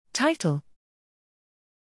Title: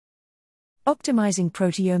 Optimizing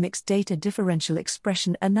Proteomics Data Differential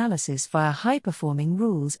Expression Analysis via High-Performing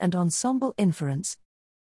Rules and Ensemble Inference.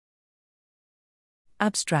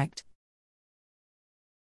 Abstract: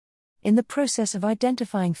 In the process of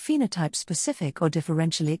identifying phenotype-specific or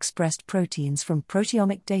differentially expressed proteins from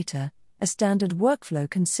proteomic data, a standard workflow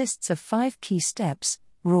consists of 5 key steps: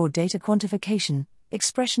 raw data quantification,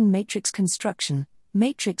 expression matrix construction,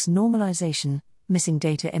 matrix normalization, missing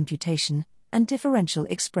data imputation, and differential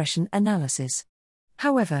expression analysis.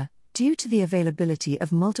 However, due to the availability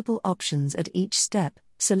of multiple options at each step,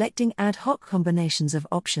 selecting ad hoc combinations of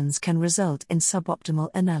options can result in suboptimal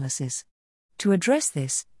analysis. To address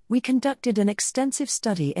this, we conducted an extensive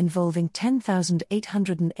study involving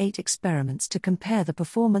 10,808 experiments to compare the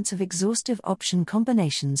performance of exhaustive option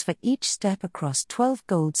combinations for each step across 12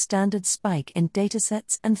 gold standard spike-in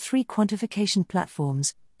datasets and 3 quantification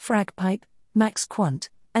platforms: FragPipe, MaxQuant,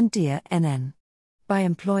 and DIA-NN. By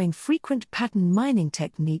employing frequent pattern mining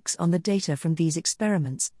techniques on the data from these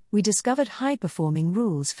experiments, we discovered high-performing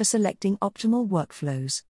rules for selecting optimal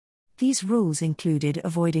workflows. These rules included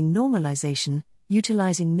avoiding normalization,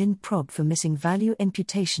 utilizing min-prob for missing value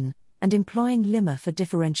imputation, and employing limma for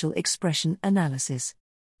differential expression analysis.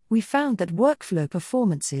 We found that workflow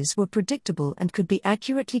performances were predictable and could be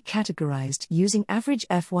accurately categorized using average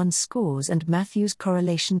F1 scores and Matthews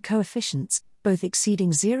correlation coefficients, both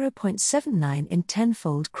exceeding 0.79 in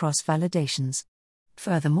 10-fold cross-validations.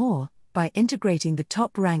 Furthermore, by integrating the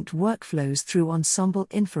top-ranked workflows through Ensemble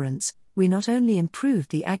Inference, we not only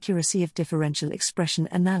improved the accuracy of differential expression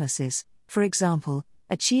analysis, for example,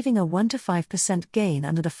 achieving a 1 to 5% gain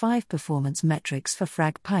under the 5 performance metrics for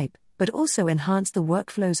FragPipe, but also enhanced the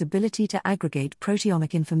workflow's ability to aggregate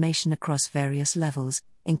proteomic information across various levels,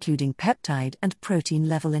 including peptide and protein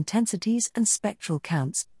level intensities and spectral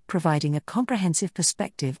counts, providing a comprehensive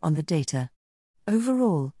perspective on the data.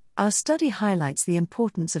 Overall, our study highlights the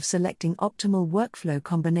importance of selecting optimal workflow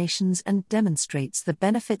combinations and demonstrates the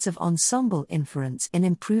benefits of ensemble inference in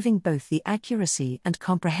improving both the accuracy and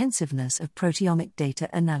comprehensiveness of proteomic data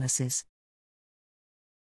analysis.